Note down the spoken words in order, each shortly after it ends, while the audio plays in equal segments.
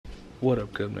What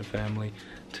up, Goodman family?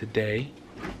 Today,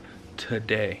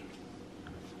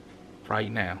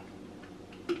 right now,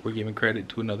 we're giving credit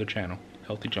to another channel,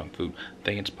 Healthy Junk Food.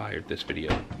 They inspired this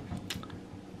video.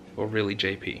 Or really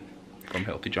JP from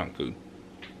Healthy Junk Food,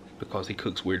 because he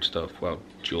cooks weird stuff while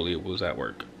Julia was at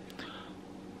work.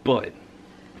 But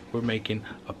we're making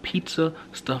a pizza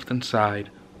stuffed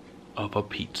inside of a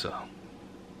pizza.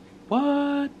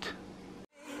 What?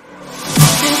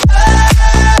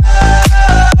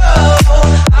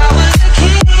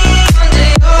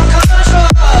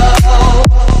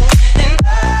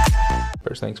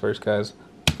 First things first, guys,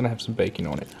 it's gonna have some bacon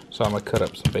on it. So I'm gonna cut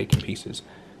up some bacon pieces,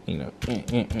 you know,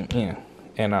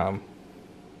 and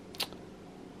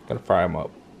gonna fry them up.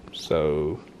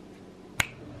 So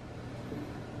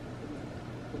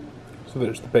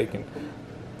there's the bacon,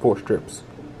 4 strips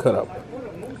cut up.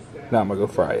 Now I'm gonna go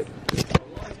fry it.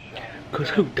 Cause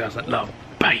who doesn't love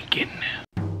bacon?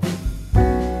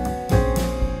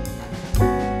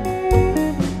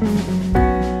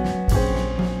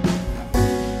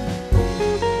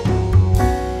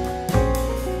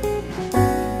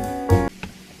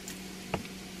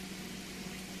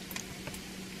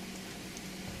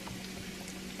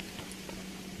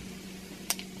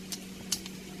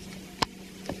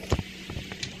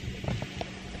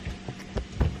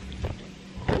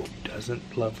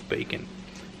 Doesn't love bacon.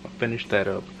 I'll finish that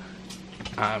up.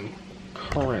 I'm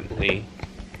currently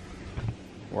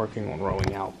working on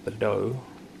rolling out the dough.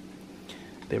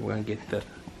 Then we're gonna get the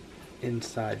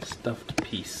inside stuffed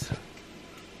piece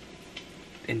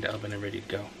in the oven and ready to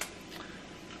go.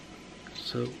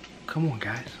 So come on,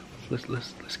 guys, let's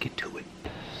get to it.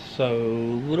 So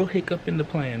little hiccup in the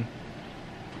plan.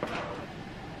 The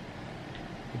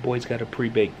boys got to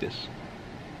pre-bake this.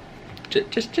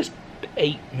 Just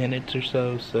 8 minutes or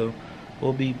so, so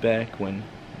we'll be back when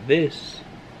this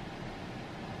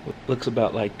looks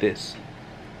about like this.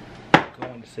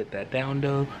 Going to set that down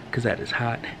though, because that is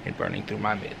hot and burning through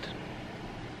my mitt.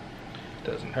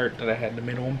 Doesn't hurt that I had the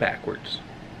mitt on backwards.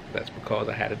 That's because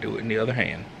I had to do it in the other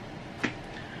hand.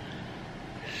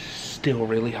 Still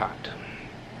really hot.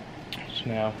 So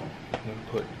now I'm going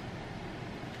to put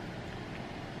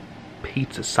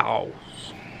pizza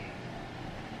sauce.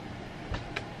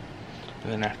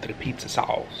 And then after the pizza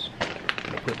sauce, I'm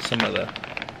gonna put some of the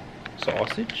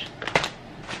sausage,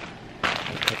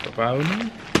 and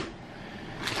pepperoni,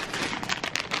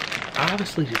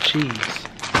 obviously the cheese,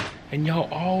 and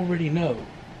y'all already know,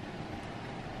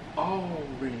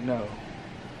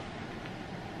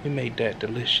 we made that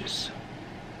delicious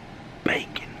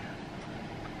bacon.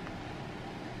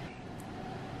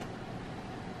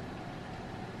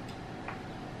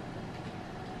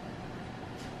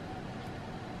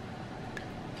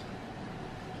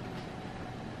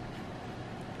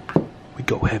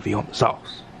 Go heavy on the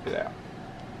sauce. Yeah.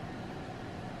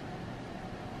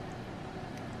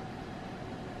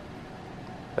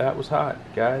 That was hot,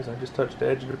 guys. I just touched the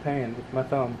edge of the pan with my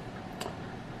thumb.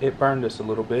 It burned us a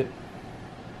little bit.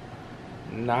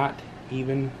 Not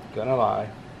even gonna lie.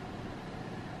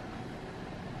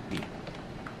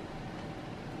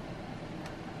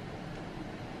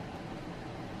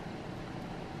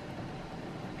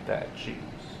 That cheese.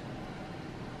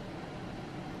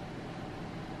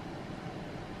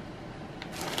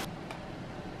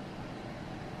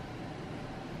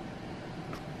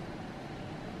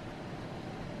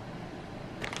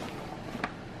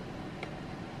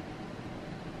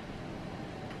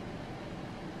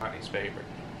 Honey's favorite,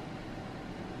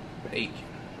 bacon.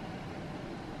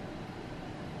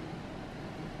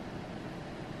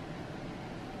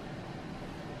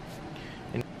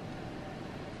 And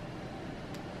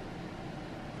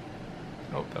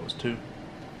oh, that was 2.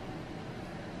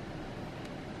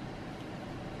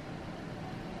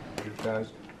 Guys,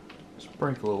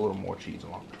 sprinkle a little more cheese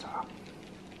along the top.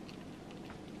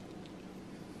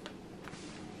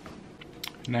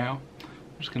 Now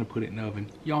I'm just gonna put it in the oven.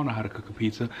 Y'all know how to cook a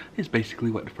pizza. It's basically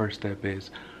what the first step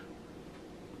is.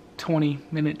 20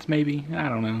 minutes maybe, I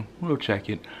don't know. We'll check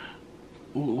it.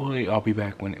 I'll be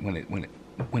back when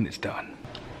it's done.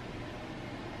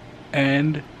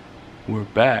 And we're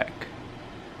back.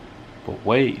 But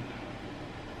wait.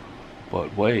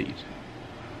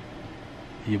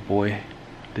 Your boy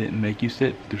didn't make you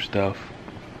sit through stuff.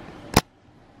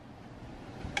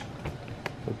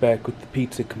 We're back with the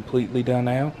pizza completely done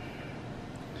out.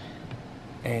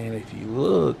 And if you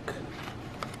look,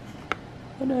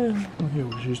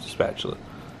 here's the spatula.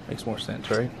 Makes more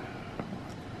sense, right?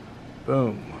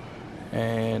 Boom.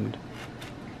 And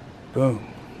boom.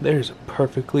 There's a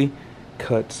perfectly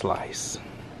cut slice.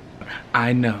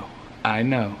 I know.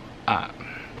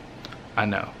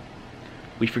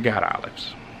 We forgot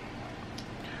olives.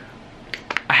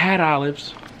 had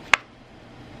olives.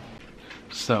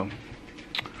 So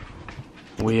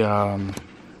we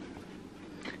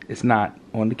it's not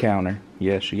on the counter.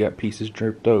 Yes, you got pieces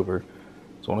draped over.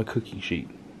 It's on a cookie sheet,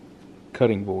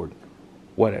 cutting board,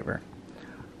 whatever.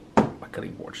 My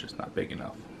cutting board's just not big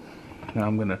enough. Now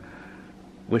I'm gonna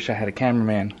wish I had a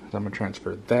cameraman, because I'm gonna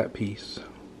transfer that piece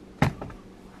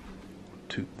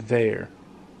to there.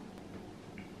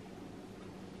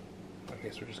 I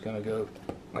guess we're just gonna go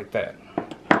like that.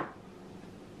 Come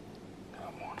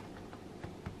on.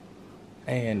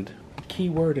 And key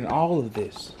word in all of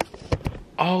this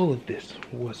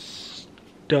was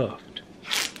stuffed.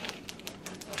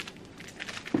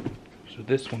 So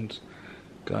this one's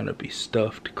gonna be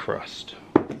stuffed crust.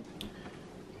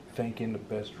 Thinking the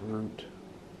best route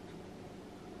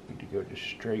would be to go just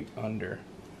straight under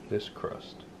this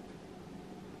crust.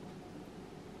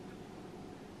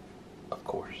 Of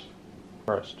course.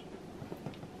 Crust.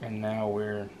 And now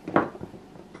we're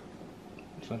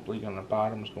simply gonna,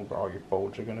 bottom's gonna where all your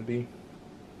folds are gonna be.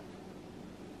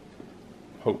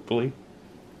 Hopefully.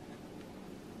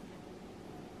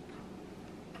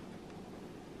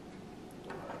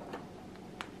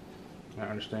 I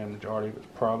understand the majority of it's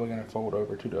probably gonna fold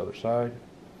over to the other side.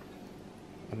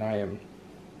 And I am,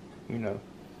 you know,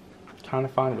 kind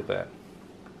of fine with that.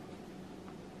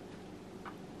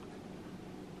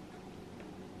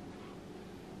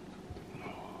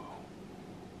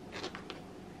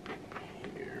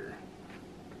 Here.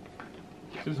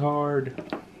 This is hard.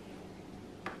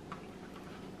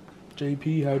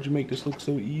 JP, how'd you make this look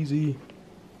so easy?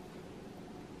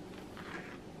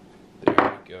 There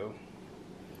we go.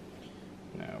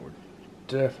 Now we're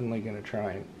definitely gonna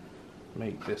try and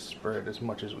make this spread as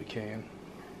much as we can.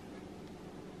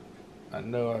 I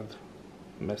know I've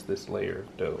messed this layer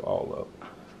of dough all up,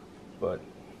 but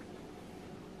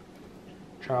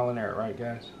trial and error, right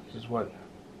guys? This is why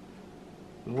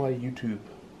YouTube,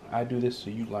 I do this so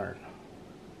you learn.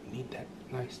 You need that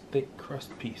nice thick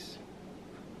crust piece.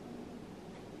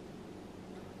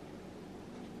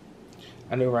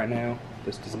 I know right now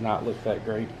this does not look that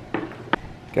great.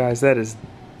 Guys, that is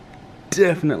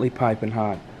definitely piping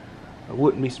hot. I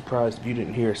wouldn't be surprised if you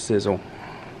didn't hear a sizzle.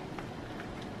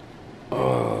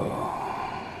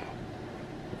 Oh.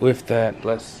 With that,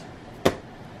 you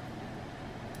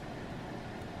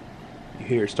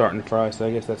hear it starting to fry, so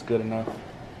I guess that's good enough.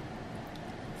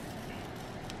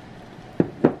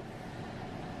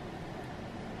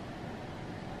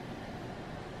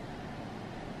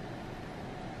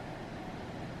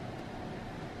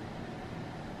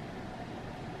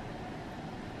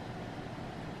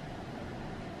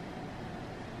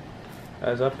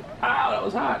 That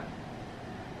was hot.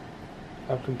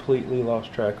 I've completely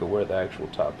lost track of where the actual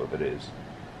top of it is.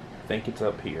 I think it's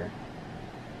up here,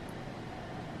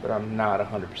 but I'm not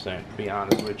 100%, to be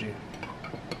honest with you.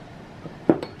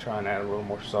 I'm trying to add a little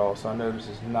more sauce. I know this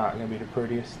is not going to be the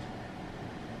prettiest.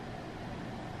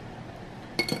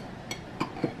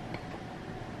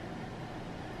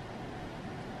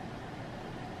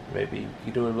 Maybe you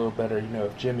could do it a little better, you know,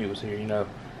 if Jimmy was here. You know,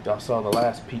 y'all saw the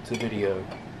last pizza video.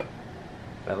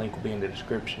 That link will be in the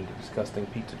description, the Disgusting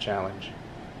Pizza Challenge.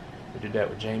 We did that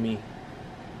with Jamie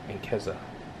and Keza.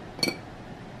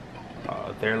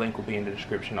 Their link will be in the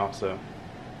description also.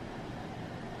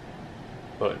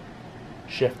 But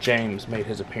Chef James made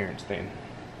his appearance then.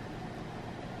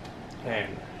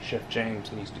 And Chef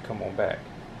James needs to come on back.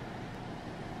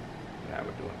 Now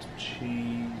we're doing some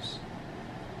cheese.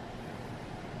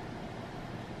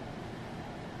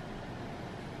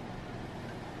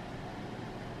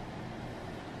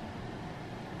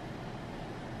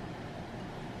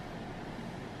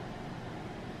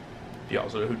 Y'all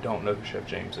who don't know who Chef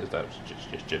James is, that was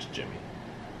just Jimmy.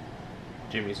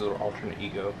 Jimmy's a little alternate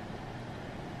ego,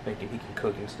 thinking he can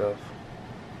cook and stuff.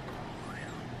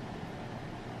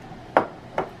 We're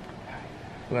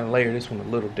gonna layer this one a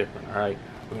little different, alright?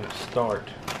 We're gonna start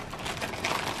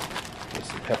with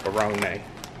some pepperoni.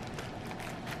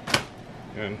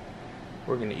 And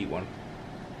we're gonna eat one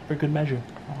for good measure.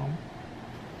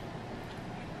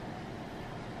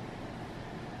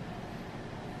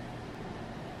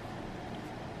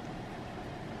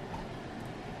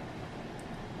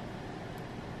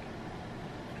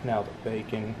 Now the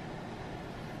bacon.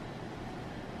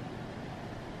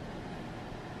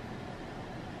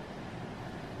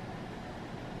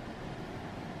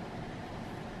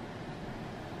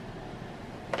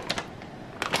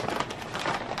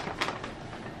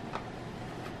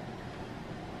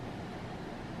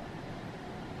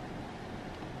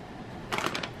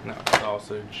 Now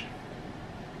sausage.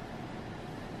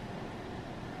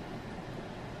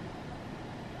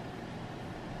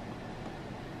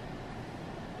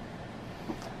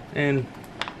 and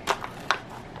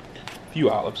a few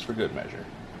olives for good measure.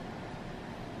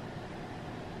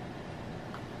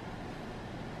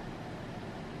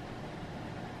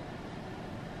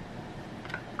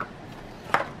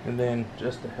 And then,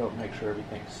 just to help make sure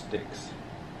everything sticks,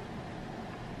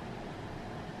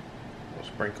 we'll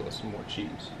sprinkle some more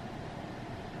cheese.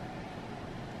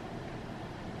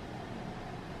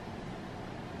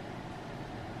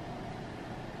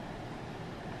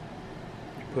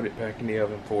 Put it back in the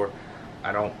oven for,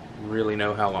 I don't really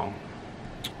know how long.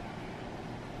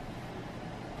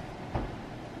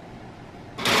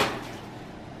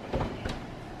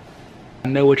 I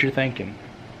know what you're thinking.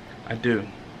 I do.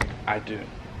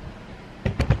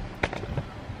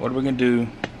 What are we gonna do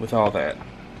with all that?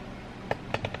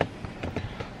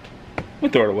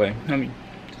 We'll throw it away. I mean,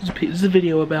 this is a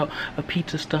video about a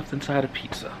pizza stuffed inside a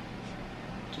pizza.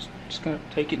 Just gonna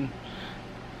take it and...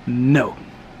 No,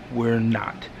 we're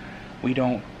not. We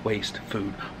don't waste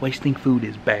food. Wasting food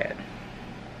is bad.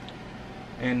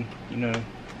 And, you know,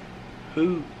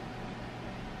 who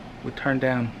would turn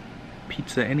down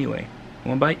pizza anyway?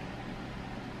 One bite?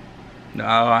 No,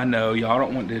 I know, y'all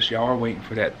don't want this. Y'all are waiting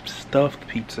for that stuffed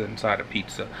pizza inside a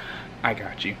pizza. I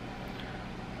got you.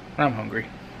 I'm hungry.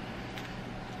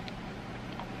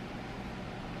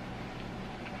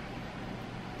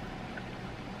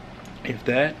 If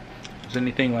that is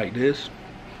anything like this,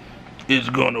 it's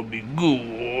gonna be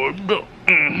good. Land,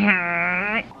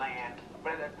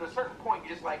 but at a certain point,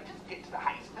 you're just like, just get to the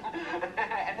heist.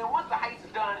 And then once the heist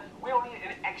is done, we don't need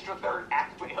an extra third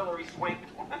act with Hilary Swank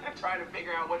trying to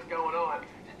figure out what's going on.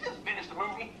 Just finish the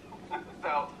movie.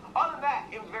 So, other than that,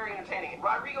 it was very entertaining.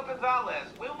 Rodrigo Gonzalez,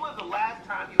 when was the last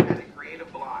time you had a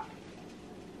creative block?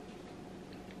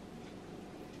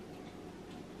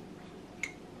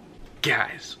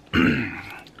 Guys,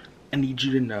 I need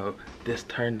you to know this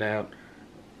turned out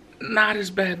not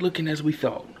as bad looking as we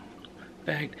thought. In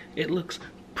fact, it looks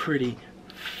pretty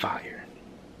fire.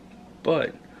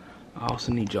 But I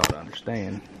also need y'all to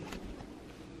understand,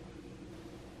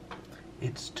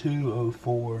 it's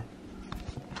 2:04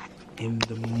 in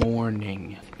the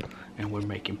morning and we're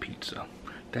making pizza.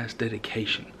 That's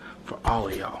dedication for all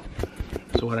of y'all.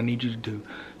 So what I need you to do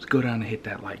is go down and hit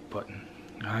that like button.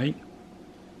 Alright?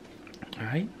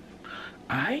 Alright?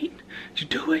 Alright? Did you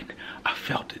do it? I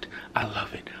felt it. I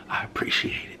love it. I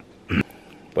appreciate it.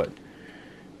 But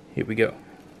here we go.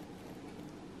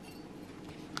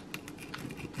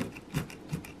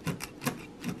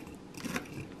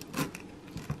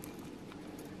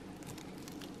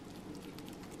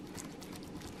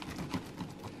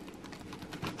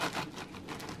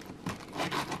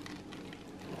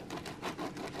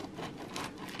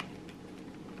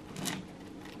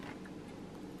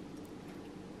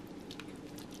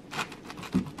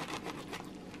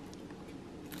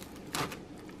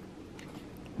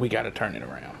 We gotta turn it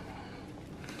around.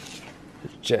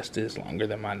 It just is longer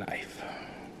than my knife.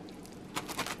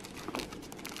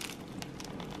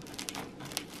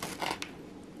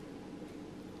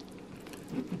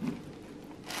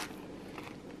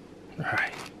 All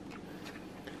right.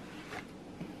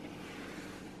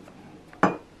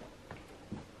 All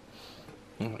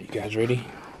right, you guys ready?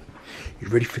 You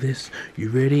ready for this? You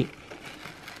ready?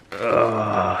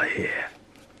 Oh, yeah.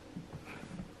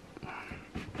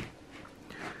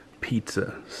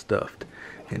 Pizza stuffed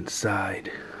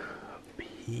inside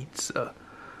pizza.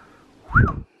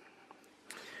 Whew.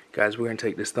 Guys, we're gonna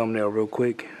take this thumbnail real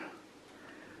quick.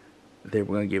 Then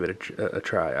we're gonna give it a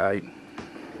try, alright?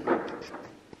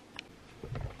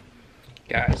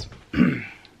 Guys,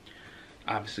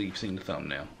 obviously you've seen the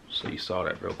thumbnail, so you saw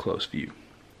that real close view.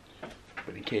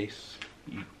 But in case,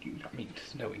 I mean,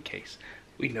 there's no in case.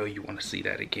 We know you want to see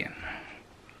that again.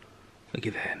 Look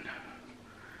at that.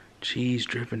 Cheese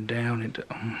dripping down into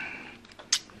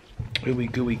really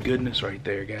gooey goodness right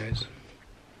there, guys.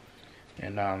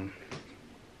 And I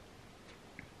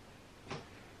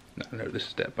know this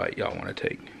is that bite y'all want to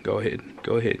take. Go ahead,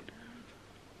 go ahead.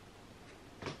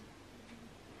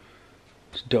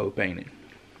 It's dope, ain't it?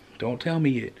 Don't tell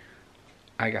me it.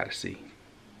 I gotta see.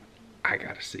 I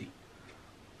gotta see.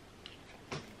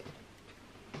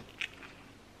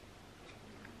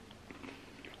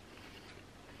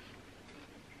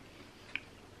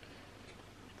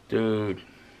 Dude.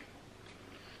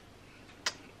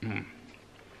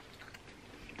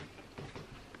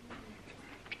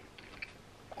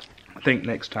 I think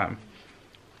next time,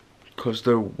 because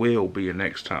there will be a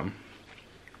next time,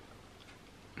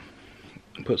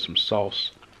 put some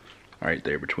sauce right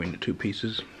there between the two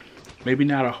pieces. Maybe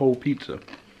not a whole pizza,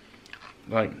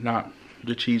 like not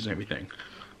the cheese and everything,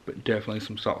 but definitely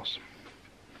some sauce.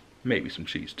 Maybe some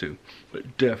cheese too,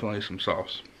 but definitely some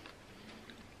sauce.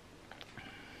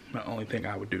 The only thing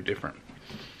I would do different.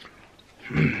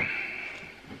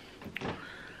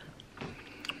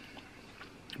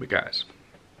 But guys,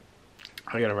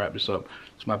 I gotta wrap this up.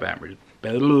 It's my battery's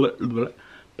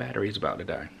about to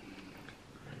die.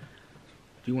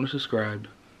 If you want to subscribe,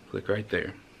 click right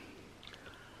there.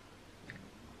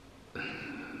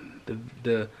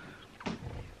 The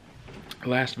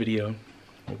last video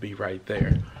will be right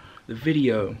there. The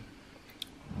video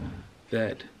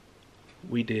that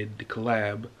we did the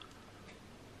collab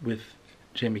with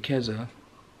Jamie Keza,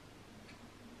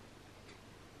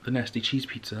 the Nasty Cheese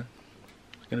Pizza,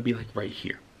 is gonna be like right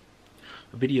here.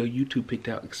 A video YouTube picked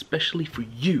out especially for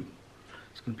you.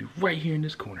 It's gonna be right here in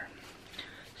this corner.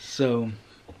 So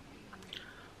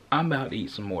I'm about to eat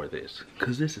some more of this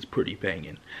because this is pretty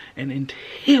banging. And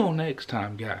until next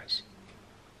time, guys,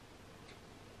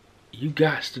 you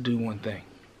guys to do one thing.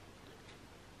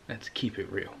 Let's keep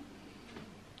it real.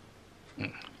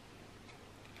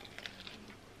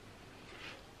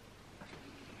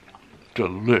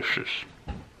 Delicious.